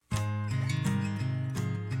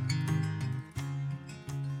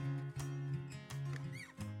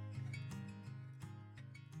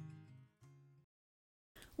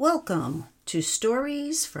Welcome to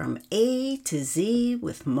Stories from A to Z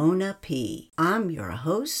with Mona P. I'm your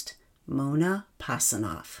host, Mona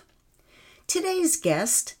Pasanoff. Today's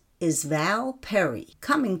guest is Val Perry,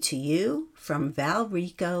 coming to you from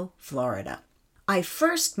Valrico, Florida. I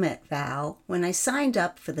first met Val when I signed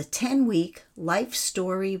up for the 10-week life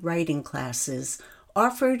story writing classes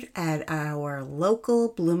offered at our local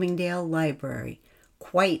Bloomingdale library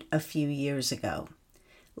quite a few years ago.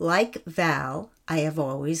 Like Val, I have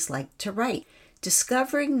always liked to write.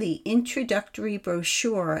 Discovering the introductory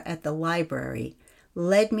brochure at the library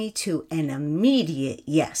led me to an immediate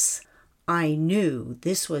yes. I knew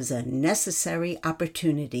this was a necessary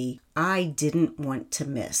opportunity I didn't want to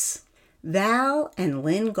miss. Val and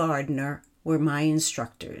Lynn Gardner were my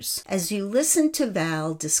instructors. As you listen to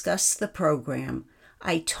Val discuss the program,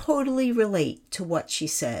 I totally relate to what she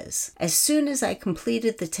says. As soon as I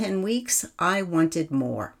completed the 10 weeks, I wanted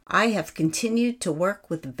more. I have continued to work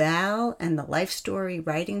with Val and the Life Story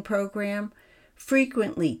Writing Program,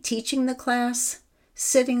 frequently teaching the class,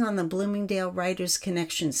 sitting on the Bloomingdale Writers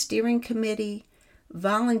Connection Steering Committee,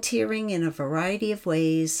 volunteering in a variety of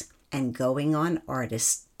ways, and going on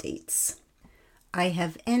artist dates. I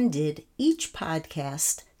have ended each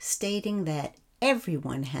podcast stating that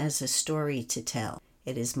everyone has a story to tell.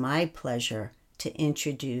 It is my pleasure to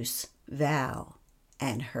introduce Val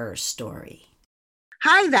and her story.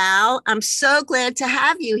 Hi, Val. I'm so glad to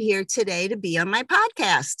have you here today to be on my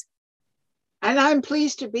podcast. And I'm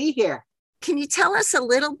pleased to be here. Can you tell us a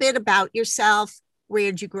little bit about yourself? Where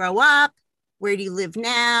did you grow up? Where do you live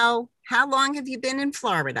now? How long have you been in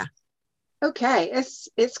Florida? Okay,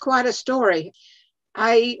 it's quite a story.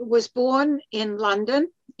 I was born in London,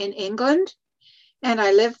 in England, and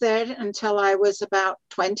I lived there until I was about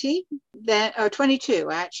 22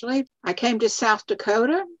 actually. I came to South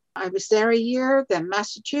Dakota. I was there a year, then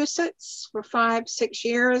Massachusetts for 5-6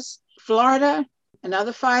 years, Florida,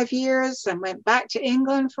 another 5 years, and went back to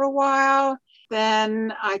England for a while.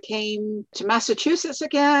 Then I came to Massachusetts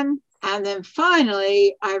again. And then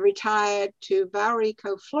finally, I retired to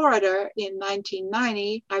Valrico, Florida in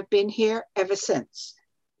 1990. I've been here ever since,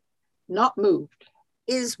 not moved.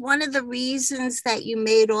 Is one of the reasons that you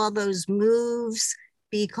made all those moves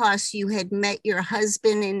because you had met your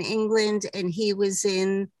husband in England and he was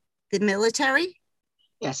in the military?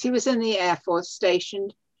 Yes, he was in the Air Force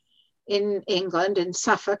stationed in England, in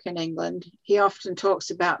Suffolk in England. He often talks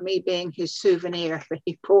about me being his souvenir that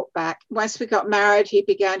he brought back. Once we got married, he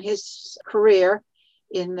began his career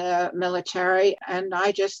in the military, and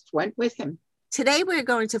I just went with him. Today, we're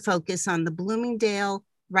going to focus on the Bloomingdale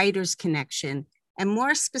Writers Connection, and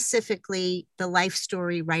more specifically, the Life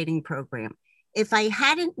Story Writing Program. If I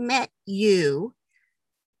hadn't met you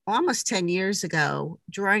almost 10 years ago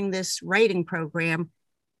during this writing program,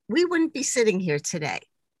 we wouldn't be sitting here today.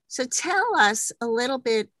 So tell us a little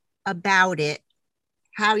bit about it,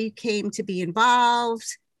 how you came to be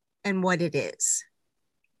involved, and what it is.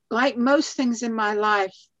 Like most things in my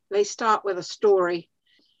life, they start with a story.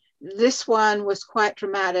 This one was quite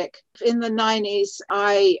dramatic. In the 90s,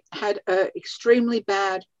 I had an extremely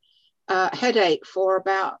bad headache for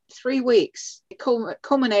about 3 weeks. It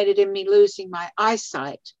culminated in me losing my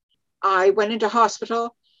eyesight. I went into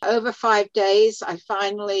hospital. Over 5 days, I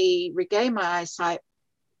finally regained my eyesight.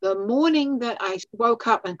 The morning that I woke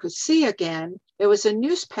up and could see again, there was a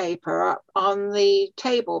newspaper up on the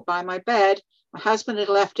table by my bed. My husband had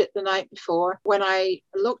left it the night before. When I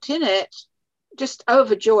looked in it, just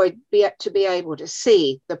overjoyed to be able to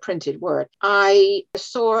see the printed word, I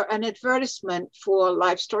saw an advertisement for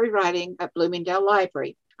life story writing at Bloomingdale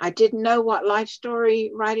Library. I didn't know what life story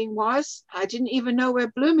writing was. I didn't even know where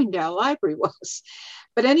Bloomingdale Library was.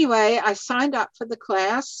 But anyway, I signed up for the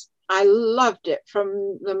class. I loved it from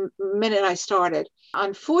the minute I started.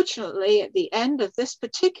 Unfortunately, at the end of this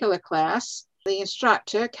particular class, the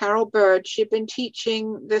instructor, Carol Bird, she'd been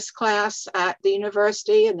teaching this class at the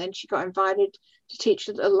university, and then she got invited to teach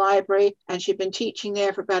at the library, and she'd been teaching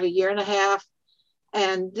there for about a year and a half.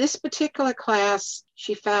 And this particular class,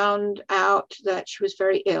 she found out that she was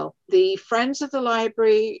very ill. The Friends of the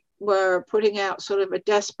Library were putting out sort of a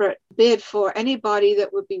desperate bid for anybody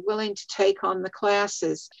that would be willing to take on the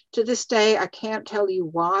classes. To this day, I can't tell you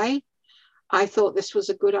why. I thought this was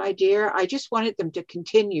a good idea. I just wanted them to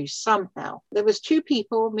continue somehow. There was 2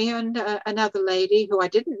 people, me and another lady who I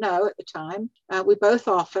didn't know at the time. We both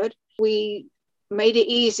offered. We made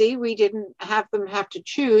it easy. We didn't have them have to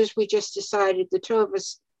choose. We just decided the 2 of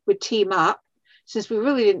us would team up, since we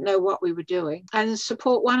really didn't know what we were doing, and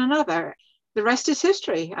support one another. The rest is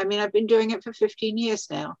history. I mean, I've been doing it for 15 years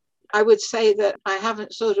now. I would say that I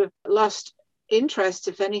haven't sort of lost interest,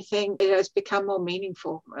 if anything, it has become more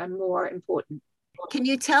meaningful and more important. Can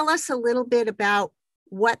you tell us a little bit about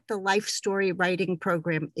what the life story writing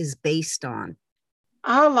program is based on?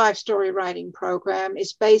 Our life story writing program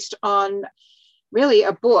is based on really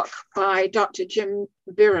a book by Dr. Jim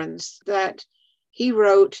Behrens that he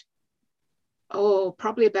wrote,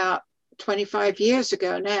 probably about 25 years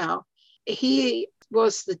ago now. He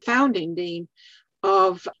was the founding dean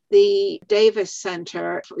of the Davis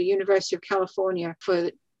Center for the University of California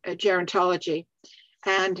for gerontology.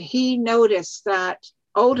 And he noticed that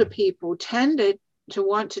older people tended to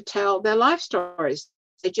want to tell their life stories.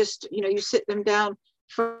 They just, you sit them down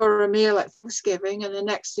for a meal at Thanksgiving, and the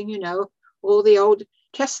next thing you know, all the old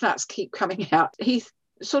chestnuts keep coming out. He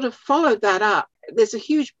sort of followed that up. There's a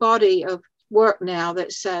huge body of work now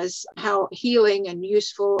that says how healing and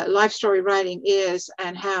useful life story writing is,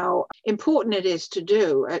 and how important it is to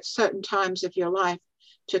do at certain times of your life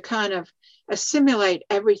to kind of assimilate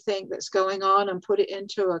everything that's going on and put it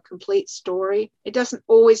into a complete story. It doesn't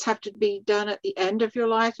always have to be done at the end of your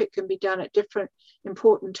life. It can be done at different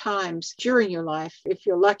important times during your life, if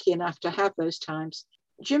you're lucky enough to have those times.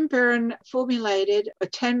 Jim Behrens formulated a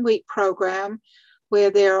 10-week program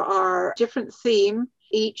where there are different themes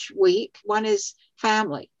each week. One is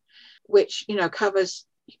family, which, covers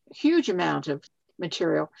a huge amount of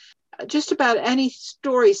material. Just about any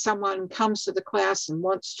story someone comes to the class and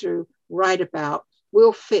wants to write about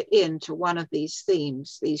will fit into one of these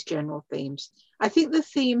themes, these general themes. I think the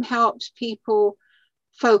theme helps people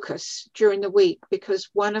focus during the week, because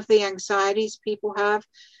one of the anxieties people have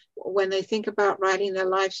when they think about writing their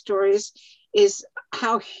life stories is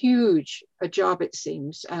how huge a job it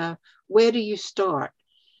seems. Where do you start?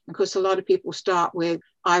 Of course, a lot of people start with,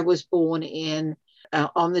 I was born in,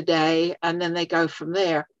 on the day, and then they go from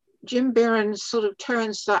there. Jim Behrens sort of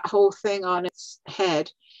turns that whole thing on its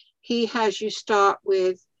head. He has you start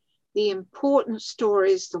with the important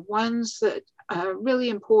stories, the ones that are really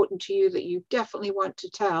important to you that you definitely want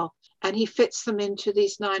to tell, and he fits them into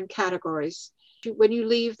these 9 categories. When you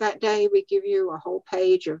leave that day, we give you a whole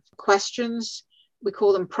page of questions. We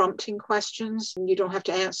call them prompting questions. And you don't have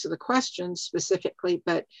to answer the questions specifically,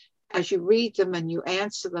 but as you read them and you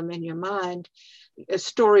answer them in your mind,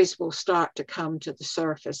 stories will start to come to the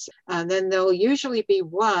surface. And then there'll usually be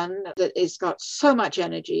one that has got so much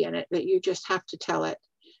energy in it that you just have to tell it.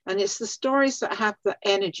 And it's the stories that have the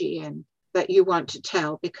energy in that you want to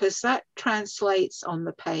tell, because that translates on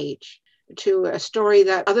the page to a story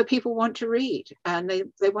that other people want to read, and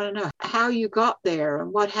they want to know how you got there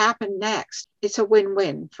and what happened next. It's a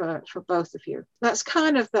win-win for both of you. That's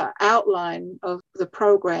kind of the outline of the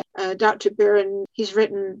program. Dr. Behrens, he's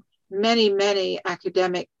written many, many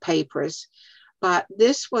academic papers, but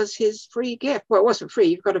this was his free gift. Well, it wasn't free.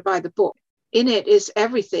 You've got to buy the book. In it is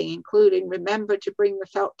everything, including remember to bring the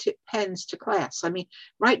felt tip pens to class. I mean,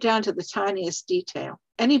 right down to the tiniest detail.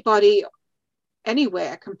 Anybody,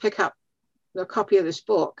 anywhere can pick up a copy of this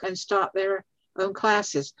book and start their own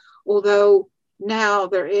classes. Although now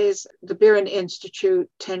there is the Behrens Institute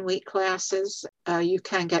 10-week classes, you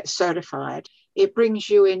can get certified. It brings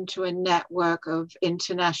you into a network of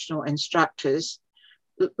international instructors,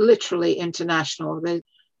 literally international. The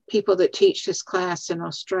people that teach this class in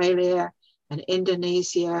Australia and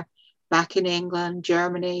Indonesia, back in England,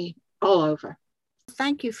 Germany, all over.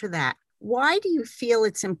 Thank you for that. Why do you feel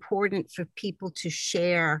it's important for people to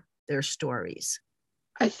share their stories?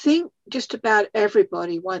 I think just about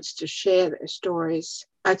everybody wants to share their stories.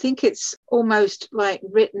 I think it's almost like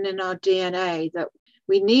written in our DNA that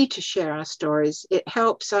we need to share our stories. It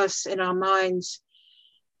helps us in our minds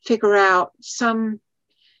figure out some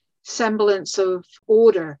semblance of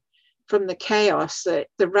order from the chaos,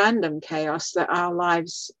 the random chaos that our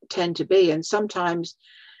lives tend to be. And sometimes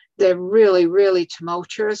they're really, really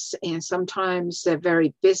tumultuous, and sometimes they're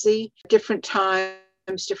very busy. Different times,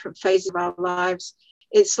 different phases of our lives.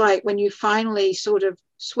 It's like when you finally sort of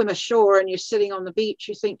swim ashore and you're sitting on the beach,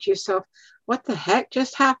 you think to yourself, what the heck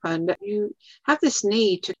just happened? You have this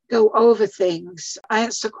need to go over things,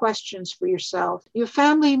 answer questions for yourself. Your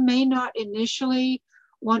family may not initially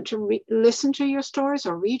want to listen to your stories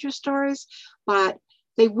or read your stories, but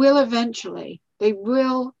they will eventually. They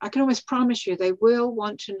will, I can almost promise you, they will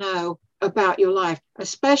want to know about your life,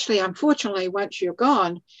 especially, unfortunately, once you're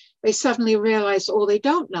gone, they suddenly realize all they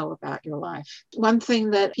don't know about your life. One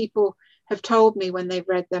thing that people have told me when they've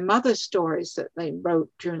read their mother's stories that they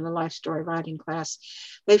wrote during the life story writing class,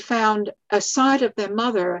 they found a side of their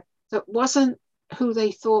mother that wasn't who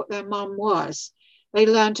they thought their mom was. They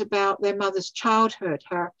learned about their mother's childhood,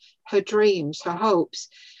 her dreams, her hopes.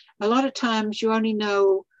 A lot of times you only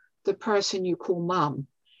know the person you call mom.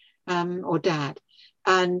 or dad,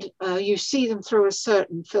 and you see them through a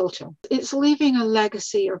certain filter. It's leaving a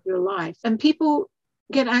legacy of your life. And people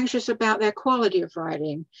get anxious about their quality of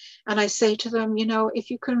writing. And I say to them,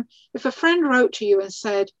 if a friend wrote to you and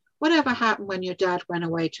said, whatever happened when your dad went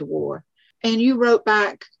away to war? And you wrote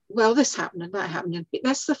back, well, this happened and that happened. And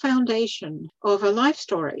that's the foundation of a life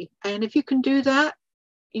story. And if you can do that,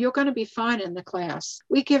 you're going to be fine in the class.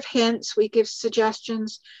 We give hints, we give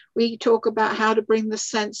suggestions, we talk about how to bring the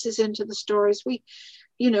senses into the stories. We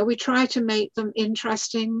try to make them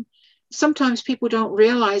interesting. Sometimes people don't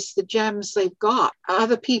realize the gems they've got.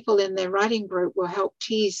 Other people in their writing group will help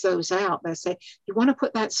tease those out. They say, you want to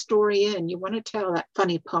put that story in, you want to tell that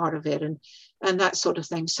funny part of it, and that sort of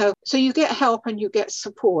thing. So you get help and you get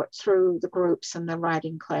support through the groups and the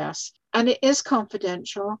writing class. And it is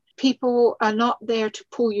confidential. People are not there to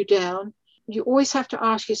pull you down. You always have to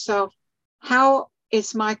ask yourself, how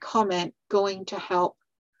is my comment going to help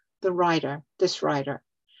this writer?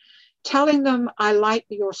 Telling them, I like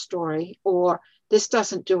your story, or this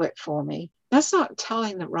doesn't do it for me. That's not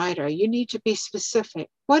telling the writer. You need to be specific.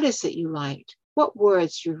 What is it you liked? What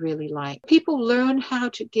words you really like? People learn how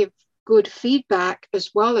to give good feedback as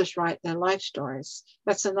well as write their life stories.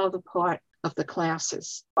 That's another part of the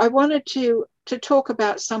classes. I wanted to talk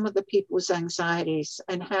about some of the people's anxieties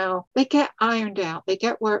and how they get ironed out, they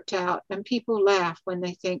get worked out, and people laugh when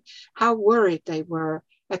they think how worried they were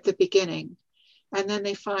at the beginning. And then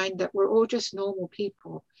they find that we're all just normal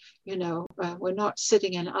people. We're not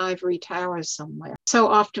sitting in ivory towers somewhere. So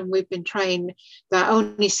often we've been trained that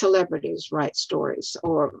only celebrities write stories,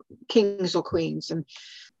 or kings or queens. And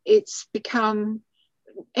it's become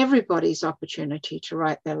everybody's opportunity to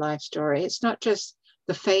write their life story. It's not just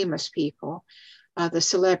the famous people, the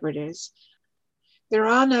celebrities. There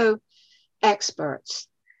are no experts.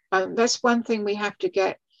 That's one thing we have to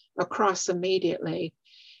get across immediately,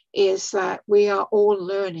 is that we are all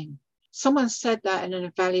learning. Someone said that in an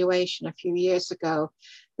evaluation a few years ago.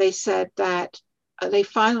 They said that they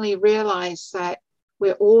finally realized that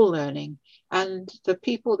we're all learning, and the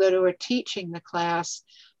people that are teaching the class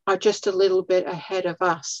are just a little bit ahead of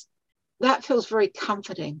us. That feels very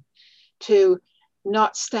comforting, to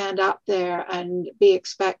not stand up there and be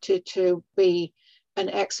expected to be an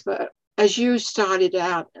expert. As you started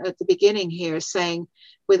out at the beginning here saying,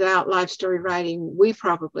 without life story writing, we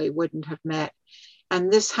probably wouldn't have met.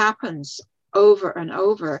 And this happens over and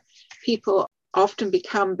over. People often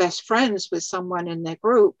become best friends with someone in their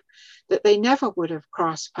group that they never would have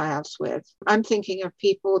crossed paths with. I'm thinking of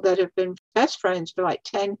people that have been best friends for like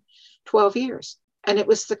 10, 12 years. And it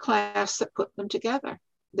was the class that put them together.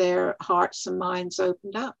 Their hearts and minds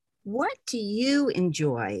opened up. What do you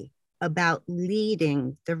enjoy about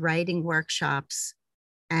leading the writing workshops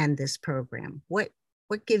and this program? What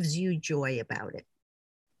gives you joy about it?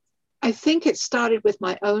 I think it started with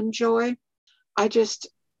my own joy. I just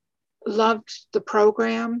loved the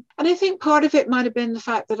program. And I think part of it might have been the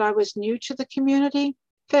fact that I was new to the community,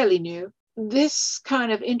 fairly new. This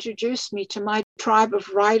kind of introduced me to my tribe of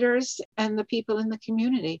writers and the people in the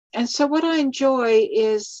community. And so what I enjoy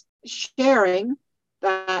is sharing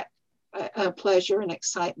that pleasure and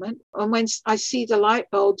excitement. And when I see the light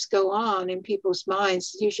bulbs go on in people's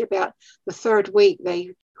minds, usually about the third week, they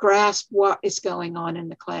grasp what is going on in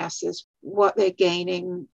the classes, what they're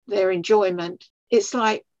gaining, their enjoyment. It's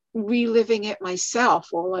like reliving it myself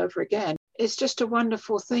all over again. It's just a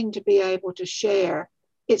wonderful thing to be able to share.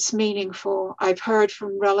 It's meaningful. I've heard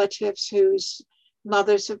from relatives whose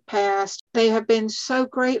mothers have passed. They have been so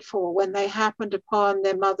grateful when they happened upon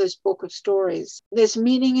their mother's book of stories. There's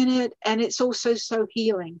meaning in it, and it's also so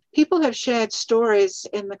healing. People have shared stories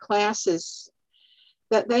in the classes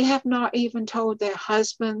that they have not even told their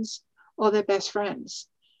husbands or their best friends.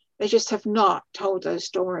 They just have not told those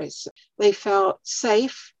stories. They felt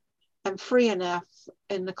safe and free enough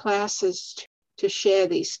in the classes to share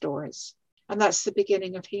these stories. And that's the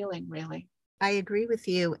beginning of healing, really. I agree with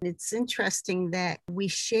you. It's interesting that we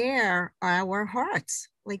share our hearts.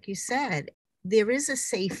 Like you said, there is a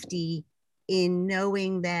safety in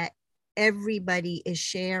knowing that everybody is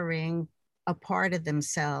sharing a part of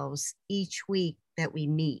themselves each week that we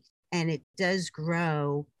meet. And it does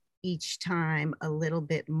grow each time a little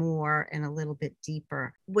bit more and a little bit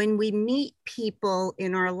deeper. When we meet people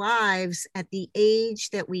in our lives at the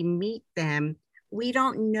age that we meet them, we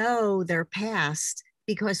don't know their past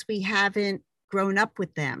because we haven't grown up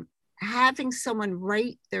with them. Having someone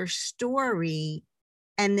write their story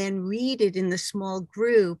and then read it in the small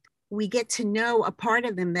group, we get to know a part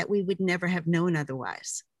of them that we would never have known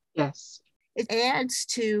otherwise. Yes. It adds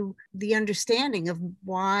to the understanding of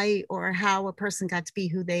why or how a person got to be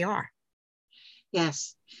who they are.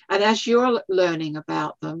 Yes. And as you're learning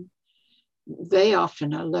about them, they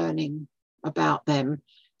often are learning about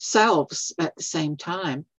themselves at the same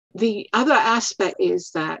time. The other aspect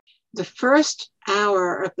is that the first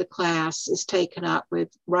hour of the class is taken up with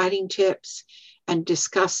writing tips and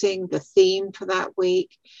discussing the theme for that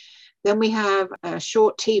week. Then we have a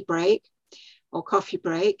short tea break or coffee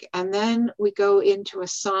break, and then we go into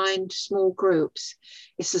assigned small groups.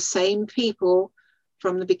 It's the same people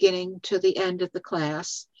from the beginning to the end of the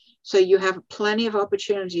class. So you have plenty of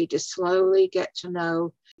opportunity to slowly get to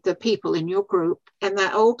know the people in your group. And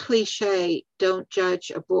that old cliche, don't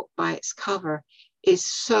judge a book by its cover, is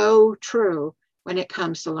so true when it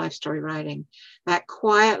comes to life story writing. That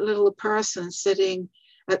quiet little person sitting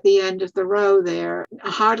at the end of the row there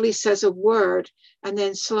hardly says a word. And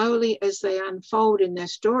then slowly, as they unfold in their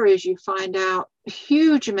stories, you find out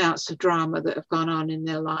huge amounts of drama that have gone on in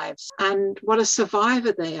their lives and what a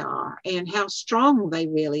survivor they are and how strong they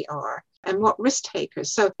really are and what risk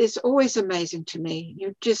takers. So it's always amazing to me.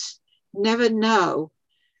 You just never know,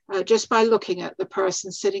 just by looking at the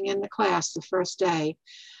person sitting in the class the first day,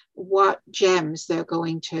 what gems they're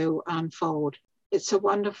going to unfold. It's a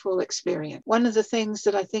wonderful experience. One of the things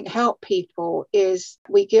that I think help people is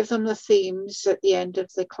we give them the themes at the end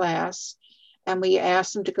of the class and we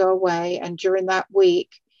ask them to go away. And during that week,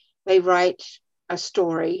 they write a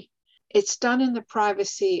story. It's done in the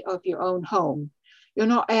privacy of your own home. You're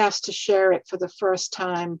not asked to share it for the first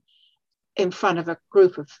time in front of a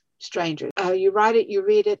group of strangers. You write it, you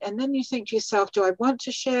read it, and then you think to yourself, do I want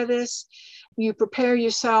to share this? You prepare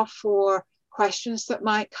yourself for questions that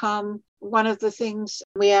might come. One of the things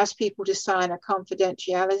we ask people to sign a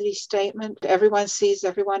confidentiality statement. Everyone sees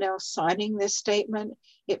everyone else signing this statement.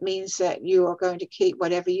 It means that you are going to keep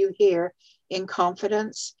whatever you hear in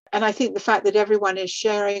confidence. And I think the fact that everyone is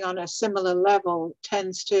sharing on a similar level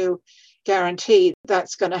tends to guarantee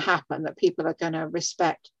that's going to happen, that people are going to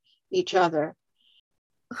respect each other.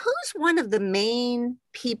 Who's one of the main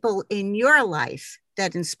people in your life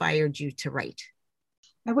that inspired you to write?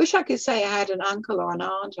 I wish I could say I had an uncle or an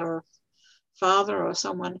aunt or father or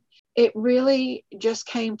someone. It really just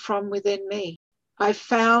came from within me. I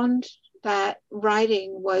found that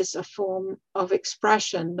writing was a form of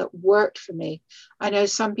expression that worked for me. I know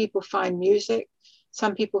some people find music,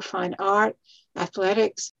 some people find art,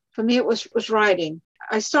 athletics. For me, it was writing.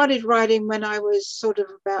 I started writing when I was sort of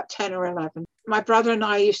about 10 or 11. My brother and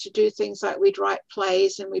I used to do things like we'd write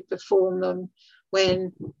plays and we'd perform them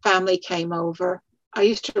when family came over. I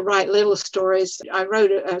used to write little stories. I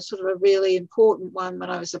wrote a sort of a really important one when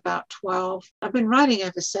I was about 12. I've been writing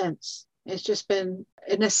ever since. It's just been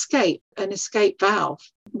an escape valve.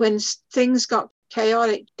 When things got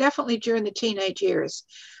chaotic, definitely during the teenage years,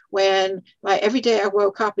 when like every day I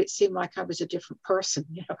woke up, it seemed like I was a different person,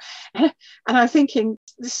 you know. And I'm thinking,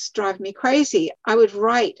 this is driving me crazy. I would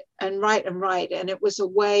write and write and write, and it was a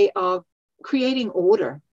way of creating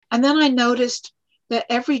order. And then I noticed that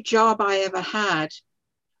every job I ever had,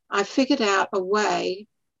 I figured out a way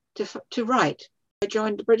to write. I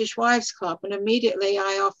joined the British Wives Club, and immediately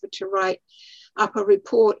I offered to write up a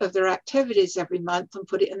report of their activities every month and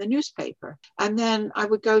put it in the newspaper. And then I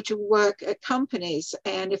would go to work at companies,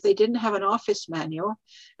 and if they didn't have an office manual,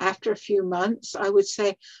 after a few months, I would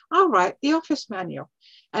say, I'll write the office manual.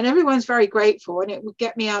 And everyone's very grateful, and it would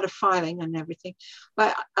get me out of filing and everything.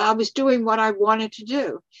 But I was doing what I wanted to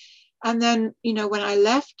do. And then, you know, when I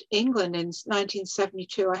left England in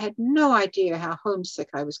 1972, I had no idea how homesick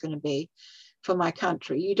I was going to be for my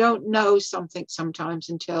country. You don't know something sometimes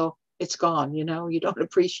until it's gone, you know, you don't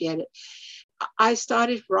appreciate it. I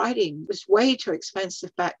started writing. It was way too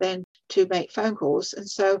expensive back then to make phone calls. And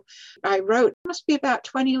so I wrote, must be about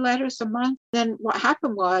 20 letters a month. Then what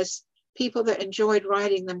happened was people that enjoyed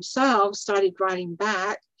writing themselves started writing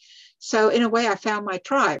back. So in a way, I found my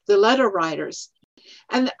tribe, the letter writers.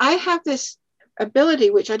 And I have this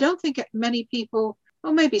ability, which I don't think many people,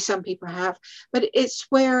 or maybe some people have, but it's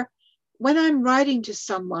where when I'm writing to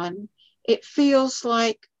someone, it feels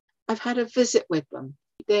like I've had a visit with them.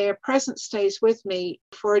 Their presence stays with me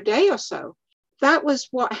for a day or so. That was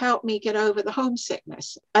what helped me get over the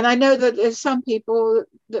homesickness. And I know that there's some people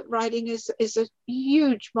that writing is a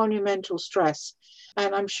huge monumental stress.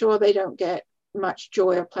 And I'm sure they don't get much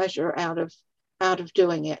joy or pleasure out of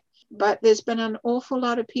doing it. But there's been an awful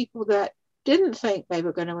lot of people that didn't think they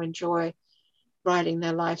were going to enjoy writing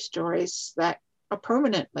their life stories that are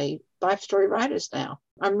permanently life story writers now.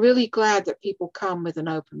 I'm really glad that people come with an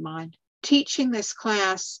open mind. Teaching this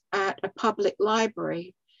class at a public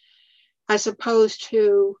library, as opposed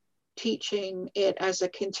to teaching it as a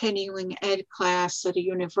continuing ed class at a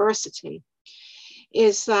university,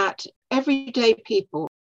 is that everyday people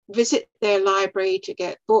visit their library to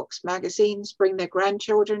get books, magazines, bring their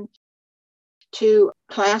grandchildren to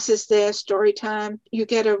classes there, story time. You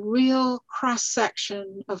get a real cross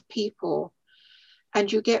section of people,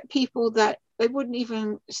 and you get people that they wouldn't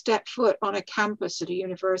even step foot on a campus at a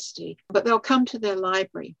university, but they'll come to their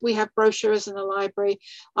library. We have brochures in the library.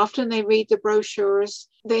 Often they read the brochures.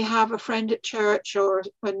 They have a friend at church or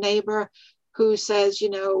a neighbor who says,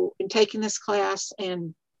 you know, been taking this class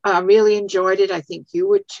and I really enjoyed it. I think you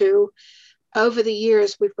would too. Over the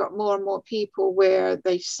years, we've got more and more people where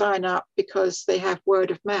they sign up because they have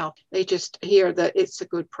word of mouth. They just hear that it's a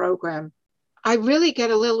good program. I really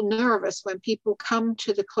get a little nervous when people come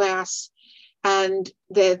to the class and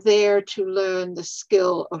they're there to learn the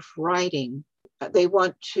skill of writing. They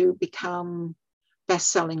want to become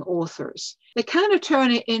best-selling authors. They kind of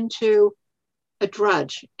turn it into a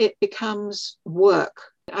drudge. It becomes work.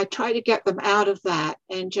 I try to get them out of that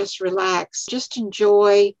and just relax, just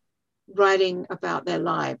enjoy writing about their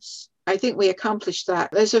lives. I think we accomplished that.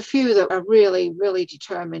 There's a few that are really, really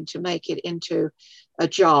determined to make it into a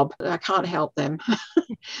job. I can't help them,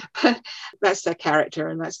 but that's their character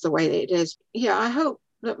and that's the way it is. Yeah, I hope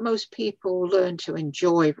that most people learn to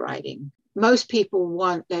enjoy writing. Most people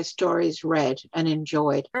want their stories read and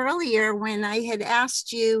enjoyed. Earlier, when I had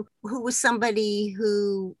asked you who was somebody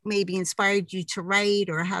who maybe inspired you to write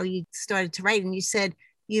or how you started to write, and you said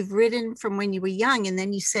you've written from when you were young, and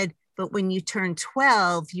then you said, but when you turned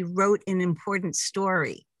 12, you wrote an important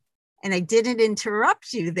story. And I didn't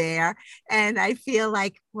interrupt you there. And I feel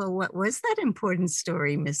like, well, what was that important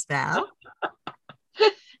story, Miss Val?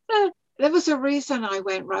 There was a reason I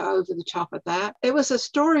went right over the top of that. It was a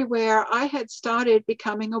story where I had started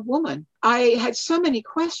becoming a woman. I had so many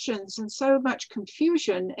questions and so much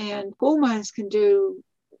confusion, and hormones can do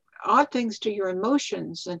odd things to your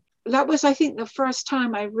emotions. And that was, I think, the first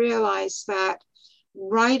time I realized that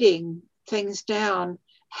writing things down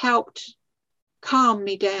helped calm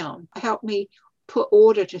me down, helped me put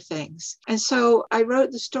order to things. And so I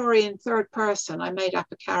wrote the story in third person. I made up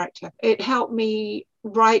a character. It helped me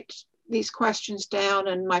write these questions down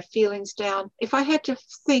and my feelings down. If I had to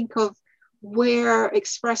think of where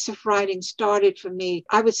expressive writing started for me,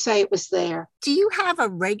 I would say it was there. Do you have a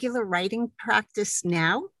regular writing practice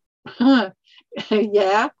now?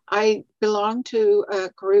 Yeah, I belong to a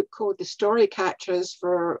group called the Story Catchers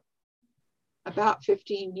for about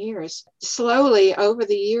 15 years. Slowly over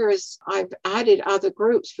the years, I've added other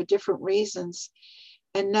groups for different reasons.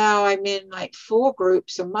 And now I'm in like 4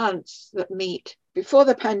 groups a month that meet. Before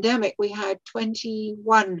the pandemic, we had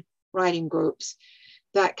 21 writing groups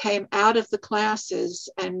that came out of the classes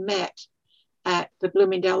and met at the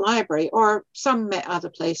Bloomingdale Library, or some met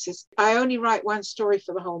other places. I only write one story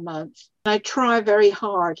for the whole month. I try very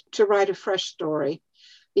hard to write a fresh story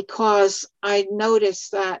because I notice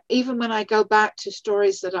that even when I go back to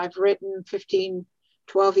stories that I've written 15,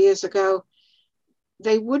 12 years ago,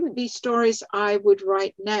 they wouldn't be stories I would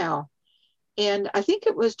write now. And I think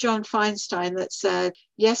it was John Feinstein that said,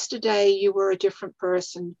 yesterday you were a different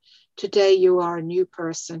person. Today you are a new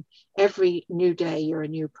person. Every new day you're a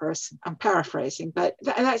new person. I'm paraphrasing, but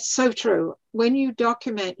that's so true. When you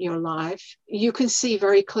document your life, you can see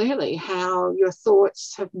very clearly how your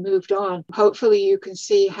thoughts have moved on. Hopefully you can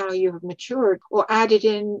see how you have matured or added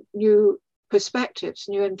in new perspectives,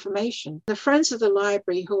 new information. The Friends of the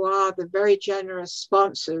Library, who are the very generous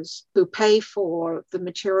sponsors who pay for the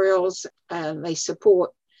materials and they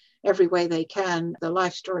support every way they can the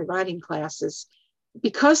life story writing classes,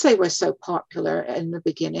 because they were so popular in the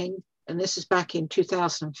beginning, and this is back in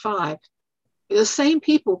 2005, the same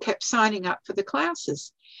people kept signing up for the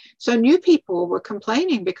classes. So new people were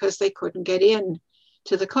complaining because they couldn't get in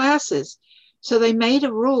to the classes. So they made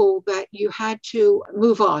a rule that you had to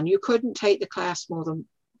move on. You couldn't take the class more than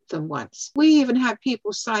once. We even have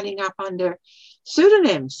people signing up under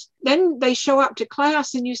pseudonyms. Then they show up to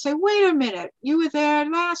class and you say, wait a minute, you were there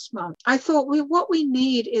last month. I thought, what we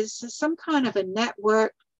need is some kind of a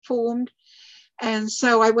network formed. And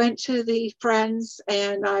so I went to the Friends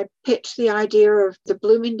and I pitched the idea of the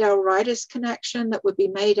Bloomingdale Writers Connection that would be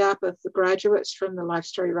made up of the graduates from the life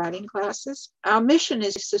story writing classes. Our mission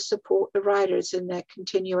is to support the writers in their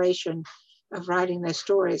continuation of writing their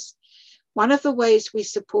stories. One of the ways we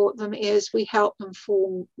support them is we help them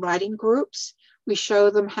form writing groups. We show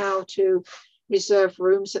them how to reserve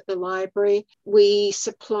rooms at the library. We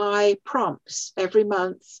supply prompts. Every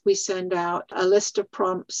month we send out a list of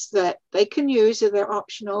prompts that they can use if they're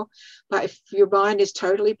optional, but if your mind is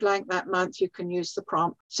totally blank that month, you can use the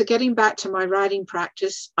prompt. So getting back to my writing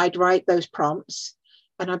practice, I'd write those prompts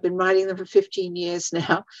and I've been writing them for 15 years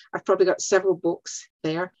now. I've probably got several books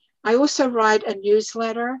there. I also write a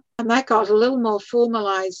newsletter, and that got a little more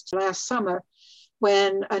formalized last summer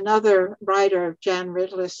when another writer, Jan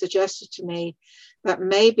Riddler, suggested to me that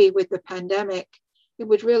maybe with the pandemic, it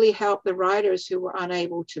would really help the writers who were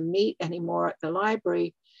unable to meet anymore at the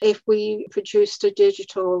library if we produced a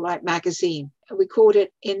digital magazine. We called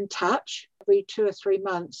it In Touch. Every 2 or 3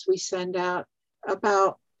 months, we send out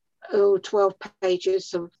about 12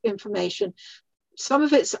 pages of information. Some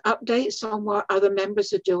of it's updates on what other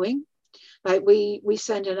members are doing. Like we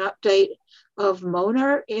send an update of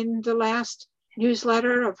Mona in the last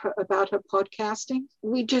newsletter about her podcasting.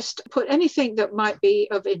 We just put anything that might be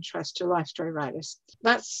of interest to life story writers.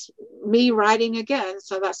 That's me writing again.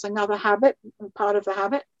 So that's another habit, part of the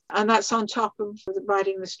habit. And that's on top of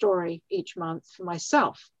writing the story each month for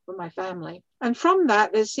myself, for my family. And from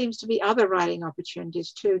that, there seems to be other writing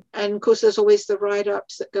opportunities too. And of course, there's always the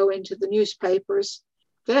write-ups that go into the newspapers.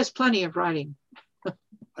 There's plenty of writing.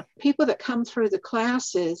 People that come through the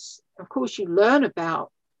classes, of course, you learn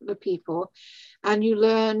about the people, and you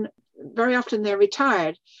learn, very often they're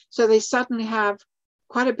retired, so they suddenly have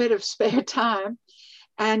quite a bit of spare time,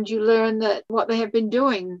 and you learn that what they have been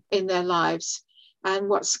doing in their lives and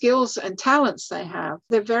what skills and talents they have.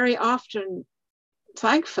 They're very often,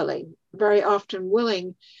 thankfully, very often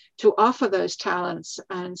willing to offer those talents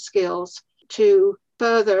and skills to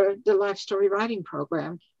further the life story writing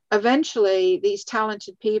program. Eventually, these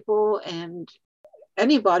talented people and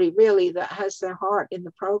anybody really that has their heart in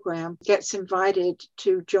the program gets invited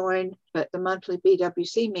to join at the monthly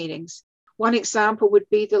BWC meetings. One example would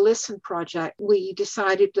be the Listen Project. We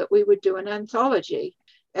decided that we would do an anthology.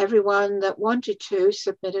 Everyone that wanted to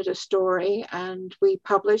submitted a story, and we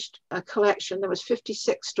published a collection. There was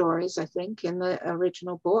 56 stories, I think, in the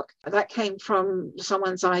original book. That came from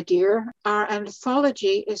someone's idea. Our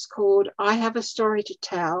anthology is called I Have a Story to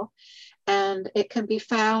Tell, and it can be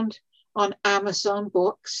found on Amazon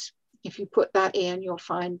Books. If you put that in, you'll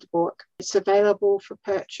find the book. It's available for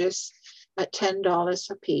purchase at $10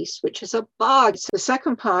 a piece, which is a bargain. The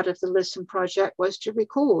second part of the Listen Project was to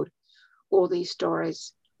record all these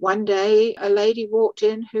stories. One day, a lady walked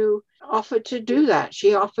in who offered to do that.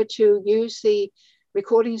 She offered to use the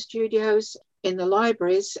recording studios in the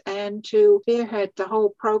libraries and to spearhead the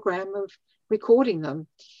whole program of recording them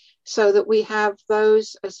so that we have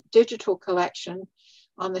those as a digital collection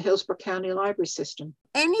on the Hillsborough County Library System.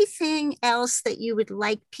 Anything else that you would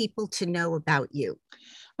like people to know about you?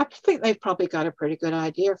 I think they've probably got a pretty good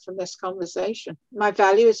idea from this conversation. My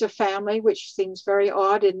value is a family, which seems very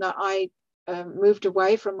odd in that I moved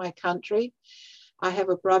away from my country. I have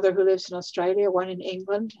a brother who lives in Australia, one in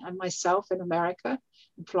England, and myself in America,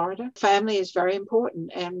 in Florida. Family is very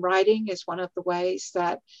important, and writing is one of the ways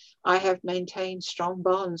that I have maintained strong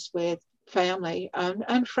bonds with family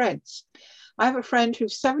and friends. I have a friend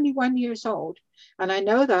who's 71 years old, and I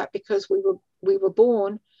know that because we were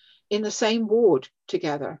born in the same ward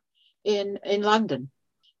together in London.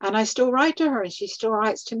 And I still write to her, and she still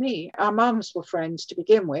writes to me. Our mums were friends to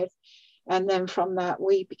begin with, and then from that,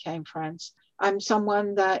 we became friends. I'm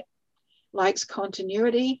someone that likes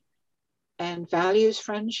continuity and values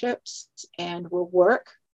friendships and will work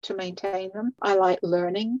to maintain them. I like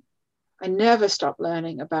learning. I never stop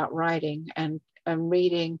learning about writing and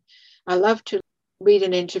reading. I love to read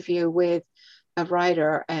an interview with a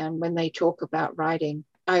writer, and when they talk about writing,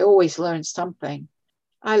 I always learn something.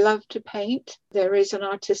 I love to paint. There is an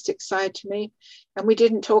artistic side to me. And we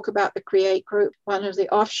didn't talk about the Create group. One of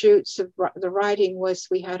the offshoots of the writing was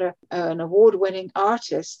we had an award-winning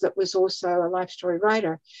artist that was also a life story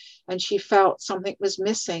writer. And she felt something was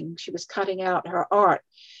missing. She was cutting out her art.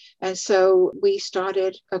 And so we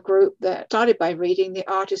started a group that started by reading The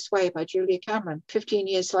Artist's Way by Julia Cameron. 15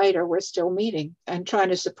 years later, we're still meeting and trying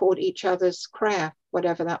to support each other's craft,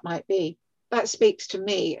 whatever that might be. That speaks to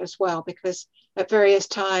me as well, because at various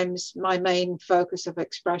times, my main focus of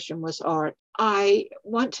expression was art. I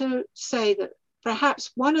want to say that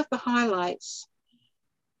perhaps one of the highlights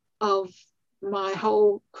of my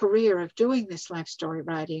whole career of doing this life story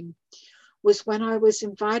writing was when I was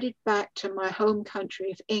invited back to my home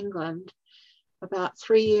country of England about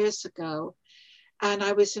 3 years ago. And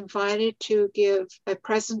I was invited to give a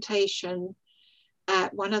presentation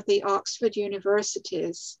at one of the Oxford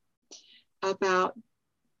universities about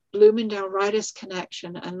Bloomingdale Writers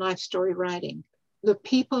Connection and life story writing. The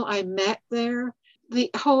people I met there, the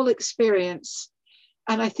whole experience.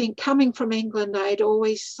 And I think coming from England, I'd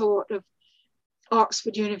always thought of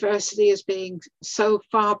Oxford University as being so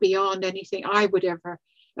far beyond anything I would ever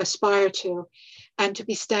aspire to. And to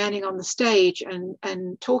be standing on the stage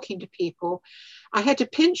and talking to people, I had to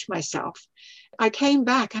pinch myself. I came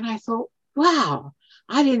back and I thought, wow,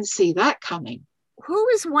 I didn't see that coming. Who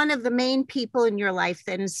is one of the main people in your life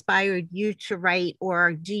that inspired you to write,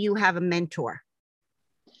 or do you have a mentor?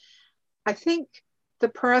 I think the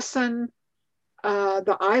person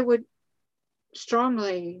that I would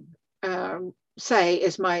strongly say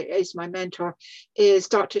is my mentor is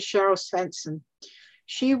Dr. Cheryl Svensson.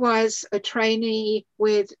 She was a trainee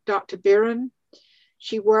with Dr. Biren.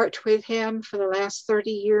 She worked with him for the last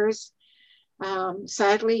 30 years.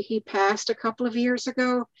 Sadly, he passed a couple of years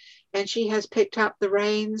ago, and she has picked up the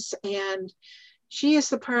reins, and she is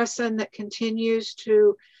the person that continues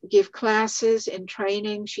to give classes and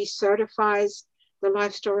training. She certifies the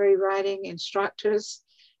life story writing instructors,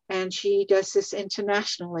 and she does this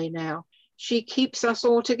internationally now. She keeps us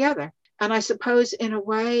all together. And I suppose in a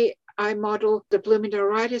way, I modeled the Bloomingdale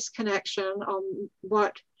Writers Connection on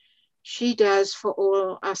what she does for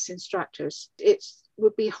all us instructors. It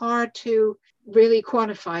would be hard to really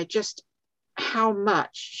quantify just how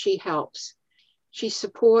much she helps. She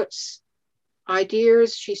supports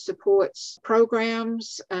ideas, she supports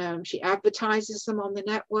programs, she advertises them on the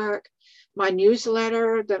network. My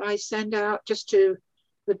newsletter that I send out just to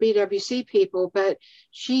the BWC people, but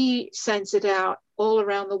she sends it out all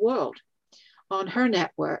around the world on her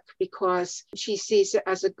network because she sees it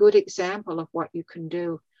as a good example of what you can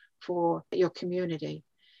do for your community.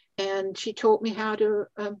 And she taught me how to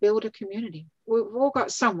build a community. We've all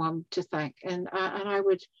got someone to thank, and I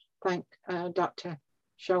would thank Dr.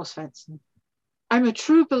 Cheryl Svensson. I'm a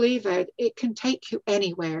true believer it can take you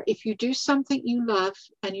anywhere. If you do something you love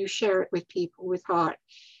and you share it with people with heart,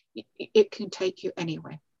 it can take you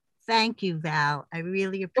anywhere. Thank you, Val. I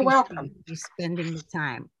really appreciate you spending the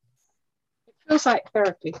time. It feels like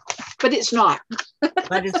therapy, but it's not.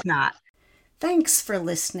 But it's not. Thanks for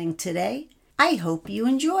listening today. I hope you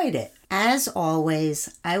enjoyed it. As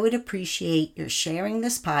always, I would appreciate your sharing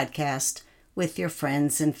this podcast with your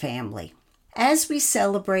friends and family. As we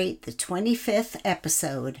celebrate the 25th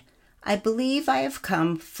episode, I believe I have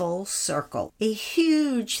come full circle. A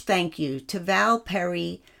huge thank you to Val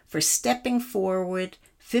Perry for stepping forward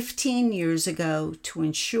 15 years ago to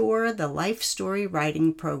ensure the Life Story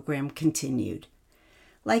Writing Program continued.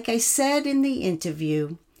 Like I said in the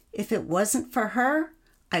interview, if it wasn't for her,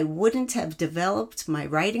 I wouldn't have developed my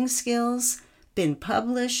writing skills, been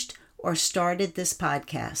published, or started this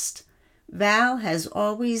podcast. Val has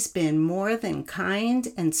always been more than kind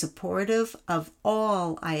and supportive of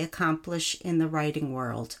all I accomplish in the writing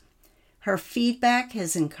world. Her feedback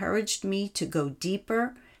has encouraged me to go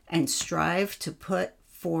deeper and strive to put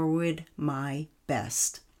forward my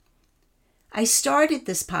best. I started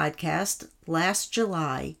this podcast last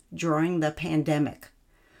July during the pandemic.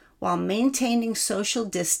 While maintaining social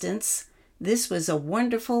distance, this was a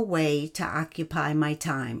wonderful way to occupy my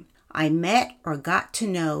time. I met or got to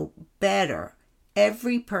know better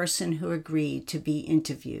every person who agreed to be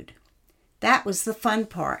interviewed. That was the fun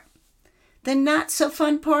part. The not so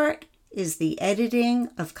fun part is the editing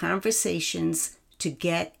of conversations to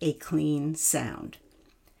get a clean sound.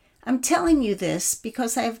 I'm telling you this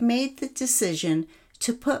because I've made the decision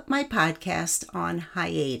to put my podcast on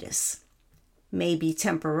hiatus. Maybe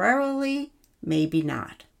temporarily, maybe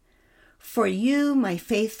not. For you, my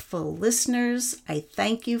faithful listeners, I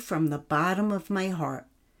thank you from the bottom of my heart.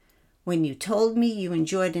 When you told me you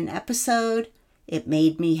enjoyed an episode, it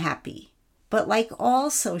made me happy. But like all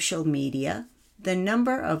social media, the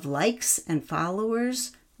number of likes and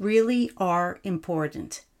followers really are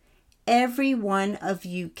important. Every one of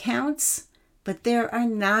you counts, but there are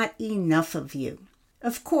not enough of you.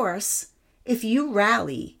 Of course, if you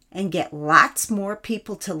rally and get lots more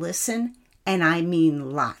people to listen, and I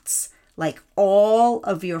mean lots, like all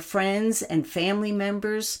of your friends and family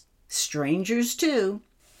members, strangers too,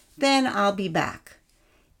 then I'll be back.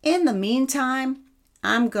 In the meantime,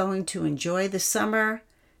 I'm going to enjoy the summer,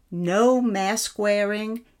 no mask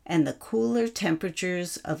wearing, and the cooler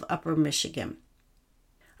temperatures of Upper Michigan.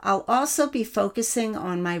 I'll also be focusing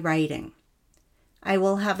on my writing. I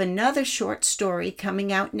will have another short story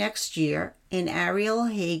coming out next year in Ariel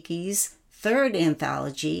Hagee's third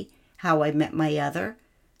anthology, How I Met My Other,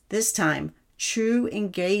 this time True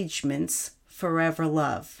Engagements, Forever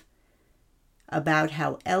Love, about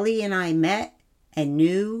how Ellie and I met and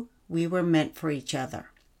knew we were meant for each other.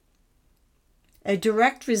 A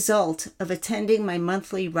direct result of attending my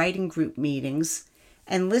monthly writing group meetings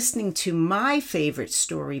and listening to my favorite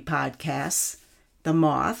story podcasts, The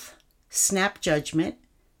Moth, Snap Judgment,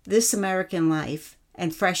 This American Life,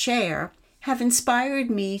 and Fresh Air, have inspired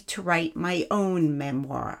me to write my own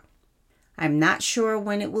memoir. I'm not sure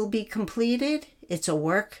when it will be completed. It's a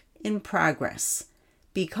work in progress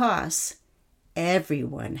because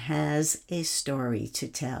everyone has a story to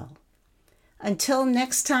tell. Until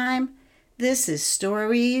next time, this is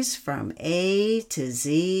Stories from A to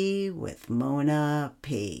Z with Mona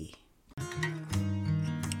P.